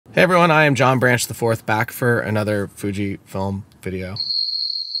Hey everyone, I am John Branch IV, back for another Fujifilm video.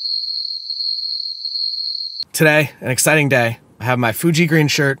 Today, an exciting day. I have my Fuji green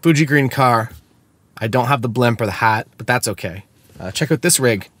shirt, Fuji green car. I don't have the blimp or the hat, but that's okay. Check out this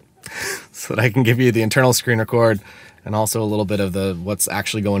rig so that I can give you the internal screen record and also a little bit of what's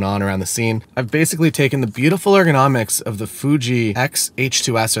actually going on around the scene. I've basically taken the beautiful ergonomics of the Fuji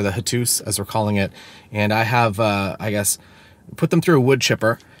X-H2s, or the X-H2s as we're calling it, and I have, I guess, put them through a wood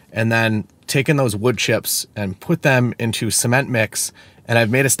chipper and then taken those wood chips and put them into cement mix, and I've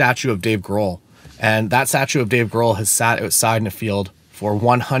made a statue of Dave Grohl. And that statue of Dave Grohl has sat outside in a field for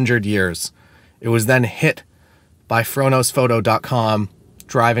 100 years. It was then hit by FronosPhoto.com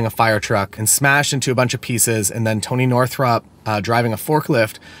driving a fire truck and smashed into a bunch of pieces, and then Tony Northrup driving a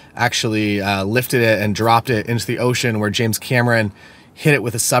forklift actually lifted it and dropped it into the ocean, where James Cameron hit it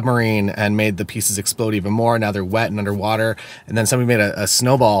with a submarine and made the pieces explode even more. Now they're wet and underwater, and then somebody made a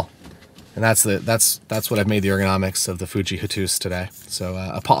snowball, and that's what I've made the ergonomics of the Fuji X-H2s today. So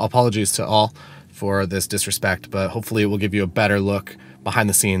apologies to all for this disrespect, but hopefully it will give you a better look behind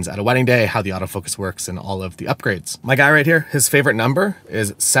the scenes at a wedding day, how the autofocus works, and all of the upgrades. My guy right here, his favorite number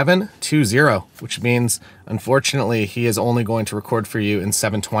is 720, which means unfortunately he is only going to record for you in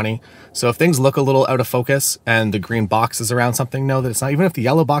 720. So if things look a little out of focus and the green box is around something, know that it's not. Even if the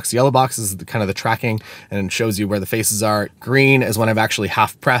yellow box is kind of the tracking and it shows you where the faces are. Green is when I've actually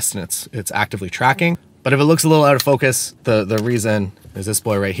half pressed and it's actively tracking. But if it looks a little out of focus, the reason is this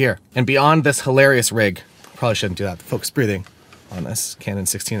boy right here. And beyond this hilarious rig, probably shouldn't do that. The focus breathing on this Canon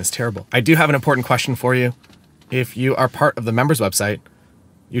 16 is terrible. I do have an important question for you. If you are part of the members website,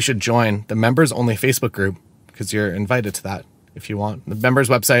 you should join the members only Facebook group, because you're invited to that if you want. The members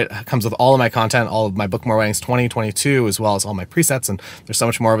website comes with all of my content, all of my Book More Weddings 2022, as well as all my presets, and there's so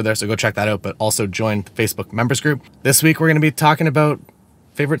much more over there, so go check that out, but also join the Facebook members group. This week we're gonna be talking about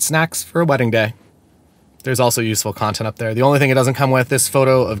favorite snacks for a wedding day. There's also useful content up there. The only thing it doesn't come with, this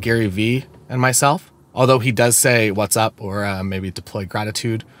photo of Gary Vee and myself, although he does say what's up, or maybe deploy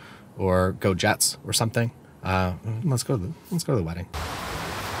gratitude, or go Jets or something. Let's go to the wedding.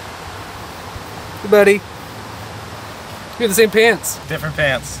 Hey buddy, we have the same pants. Different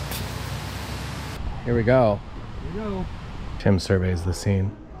pants. Here we go. Here we go. Tim surveys the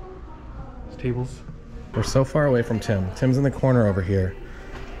scene. There's tables. We're so far away from Tim. Tim's in the corner over here.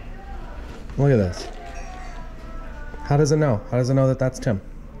 Look at this. How does it know? How does it know that that's Tim?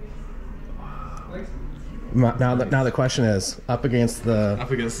 Now the question is, up against do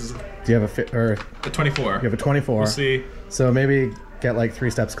you have a fit, or the 24? You have a 24. We'll see. So maybe get like 3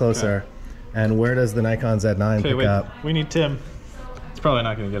 steps closer. Okay. And where does the Nikon Z9 pick up? We need Tim. It's probably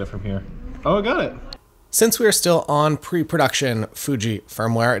not going to get it from here. Oh, I got it. Since we are still on pre-production Fuji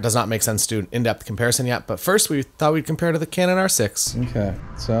firmware, it does not make sense to do an in-depth comparison yet. But first, we thought we'd compare to the Canon R6. Okay.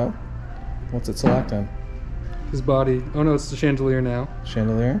 So, what's it selecting? His body. Oh no, it's the chandelier now.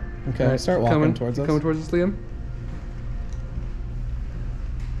 Chandelier? Okay, right, start walking towards us. Coming towards us, Liam.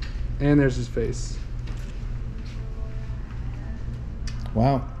 And there's his face.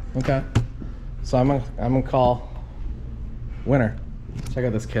 Wow. Okay. So I'm gonna call winner. Check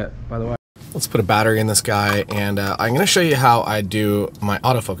out this kit, by the way. Let's put a battery in this guy, and I'm gonna show you how I do my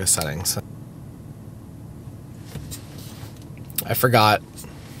autofocus settings. I forgot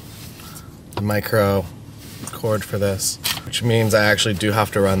the micro cord for this, which means I actually do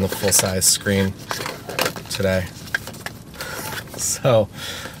have to run the full-size screen today. So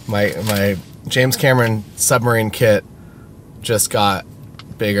my James Cameron submarine kit just got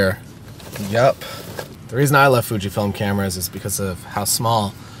bigger. Yep. The reason I love Fujifilm cameras is because of how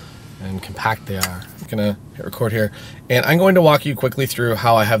small and compact they are. I'm gonna hit record here, and I'm going to walk you quickly through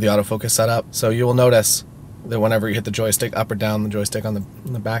how I have the autofocus set up. So you will notice that whenever you hit the joystick up or down, the joystick on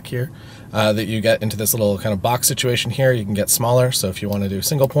the back here, that you get into this little kind of box situation here. You can get smaller, so if you want to do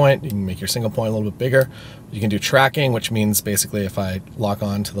single point, you can make your single point a little bit bigger. You can do tracking, which means basically if I lock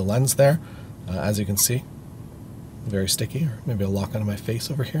on to the lens there, as you can see, very sticky, or maybe I'll lock onto my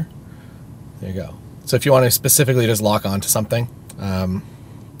face over here. There you go. So if you want to specifically just lock onto something,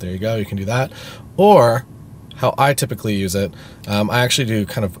 there you go, you can do that. Or how I typically use it, I actually do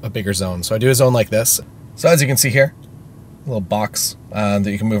kind of a bigger zone. So I do a zone like this. So as you can see here, a little box that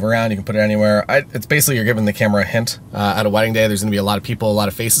you can move around, you can put it anywhere. It's basically you're giving the camera a hint. At a wedding day, there's gonna be a lot of people, a lot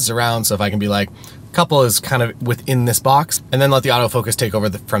of faces around, so if I can be like, couple is kind of within this box, and then let the autofocus take over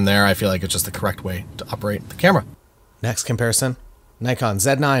from there, I feel like it's just the correct way to operate the camera. Next comparison, Nikon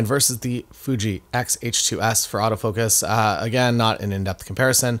Z9 versus the Fuji X-H2s for autofocus. Again, not an in-depth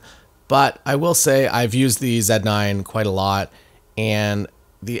comparison, but I will say I've used the Z9 quite a lot, and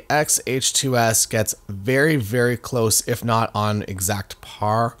the X-H2s gets very, very close, if not on exact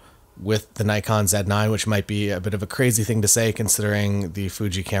par, with the Nikon Z9, which might be a bit of a crazy thing to say considering the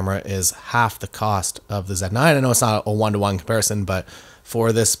Fuji camera is half the cost of the Z9. I know it's not a one-to-one comparison, but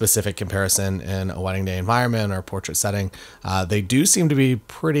for this specific comparison in a wedding day environment or portrait setting, they do seem to be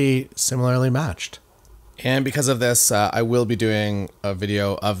pretty similarly matched. And because of this, I will be doing a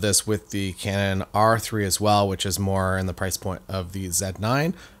video of this with the Canon R3 as well, which is more in the price point of the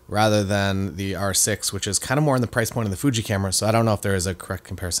Z9 rather than the R6, which is kind of more in the price point of the Fuji camera. So I don't know if there is a correct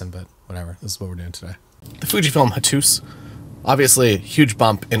comparison, but whatever. This is what we're doing today. The Fujifilm X-H2s, obviously huge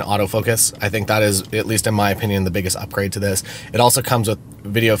bump in autofocus. I think that is, at least in my opinion, the biggest upgrade to this. It also comes with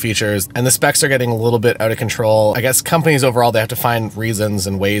video features, and the specs are getting a little bit out of control. I guess companies overall, they have to find reasons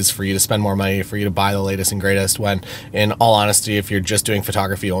and ways for you to spend more money, for you to buy the latest and greatest, when in all honesty, if you're just doing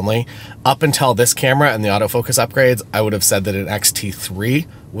photography only, up until this camera and the autofocus upgrades, I would have said that an X-T3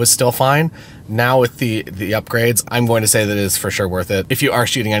 was still fine. Now with the upgrades, I'm going to say that it is for sure worth it. If you are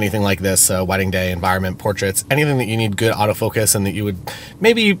shooting anything like this, wedding day, environment, portraits, anything that you need good autofocus and that you would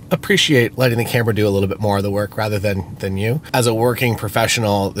maybe appreciate letting the camera do a little bit more of the work rather than you. As a working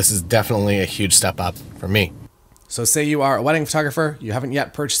professional, this is definitely a huge step up for me. So say you are a wedding photographer, you haven't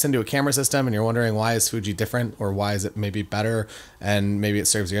yet purchased into a camera system and you're wondering why is Fuji different or why is it maybe better and maybe it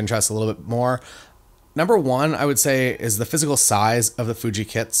serves your interest a little bit more. Number one, I would say, is the physical size of the Fuji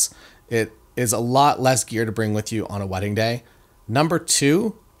kits. It is a lot less gear to bring with you on a wedding day. Number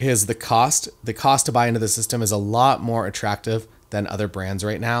two is the cost. The cost to buy into the system is a lot more attractive than other brands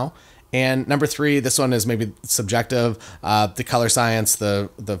right now. And number three, this one is maybe subjective. The color science,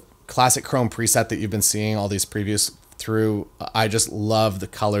 the classic chrome preset that you've been seeing all these previews through, I just love the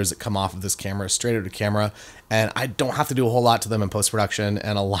colors that come off of this camera, straight out of camera, and I don't have to do a whole lot to them in post-production.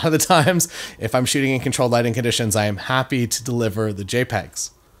 And a lot of the times, if I'm shooting in controlled lighting conditions, I am happy to deliver the JPEGs.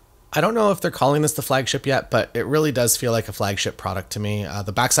 I don't know if they're calling this the flagship yet, but it really does feel like a flagship product to me.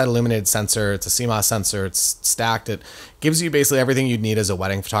 The backside illuminated sensor, it's a CMOS sensor, it's stacked. It gives you basically everything you'd need as a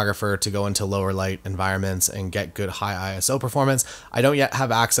wedding photographer to go into lower light environments and get good high ISO performance. I don't yet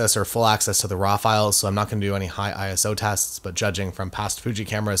have access or full access to the raw files, so I'm not going to do any high ISO tests, but judging from past Fuji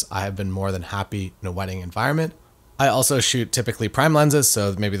cameras, I have been more than happy in a wedding environment. I also shoot typically prime lenses,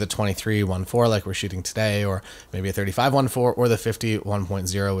 so maybe the 23-1.4 like we're shooting today, or maybe a 35-1.4 or the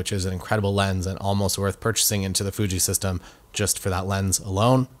 50-1.0, which is an incredible lens and almost worth purchasing into the Fuji system just for that lens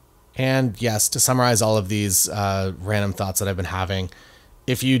alone. And yes, to summarize all of these random thoughts that I've been having,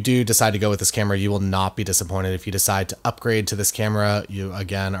 if you do decide to go with this camera, you will not be disappointed. If you decide to upgrade to this camera, you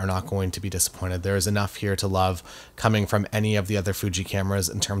again are not going to be disappointed. There is enough here to love coming from any of the other Fuji cameras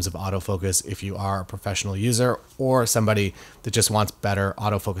in terms of autofocus if you are a professional user or somebody that just wants better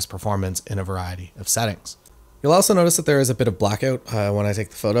autofocus performance in a variety of settings. You'll also notice that there is a bit of blackout when I take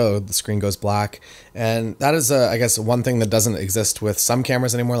the photo, the screen goes black. And that is, I guess, one thing that doesn't exist with some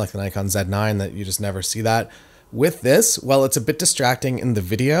cameras anymore, like the Nikon Z9, that you just never see that. With this, well, it's a bit distracting in the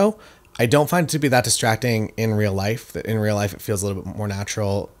video. I don't find it to be that distracting in real life. In real life, it feels a little bit more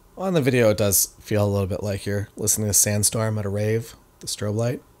natural. On the video, it does feel a little bit like you're listening to a sandstorm at a rave, the strobe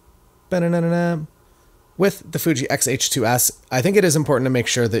light. Ba-na-na-na-na. With the Fuji X-H2s, I think it is important to make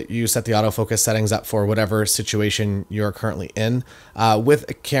sure that you set the autofocus settings up for whatever situation you're currently in. With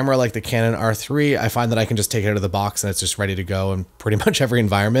a camera like the Canon R3, I find that I can just take it out of the box and it's just ready to go in pretty much every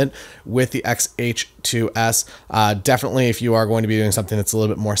environment. With the X-H2s, definitely if you are going to be doing something that's a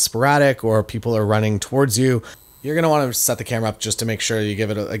little bit more sporadic or people are running towards you, you're going to want to set the camera up just to make sure you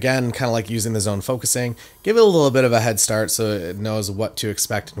give it, again, kind of like using the zone focusing, give it a little bit of a head start so it knows what to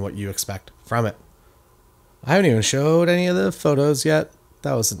expect and what you expect from it. I haven't even showed any of the photos yet.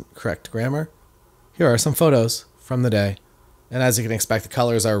 That wasn't correct grammar. Here are some photos from the day. And as you can expect, the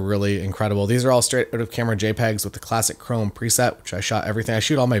colors are really incredible. These are all straight out of camera JPEGs with the classic chrome preset, which I shot everything. I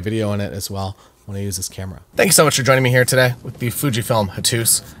shoot all my video in it as well when I use this camera. Thank you so much for joining me here today with the Fujifilm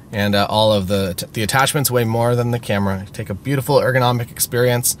X-H2s, and all of the attachments weigh more than the camera. You take a beautiful ergonomic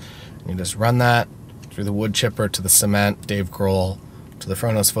experience and you just run that through the wood chipper to the cement, Dave Grohl, to the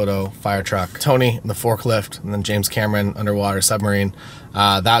Fronos photo, fire truck, Tony in the forklift, and then James Cameron underwater submarine.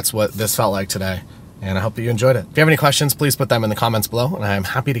 That's what this felt like today, and I hope that you enjoyed it. If you have any questions, please put them in the comments below, and I'm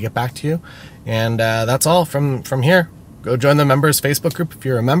happy to get back to you. And that's all from here. Go join the members Facebook group if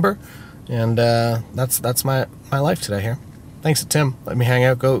you're a member, and that's my life today here. Thanks to Tim. Let me hang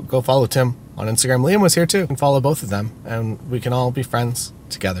out. Go follow Tim on Instagram. Liam was here too. You can follow both of them, and we can all be friends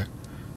together.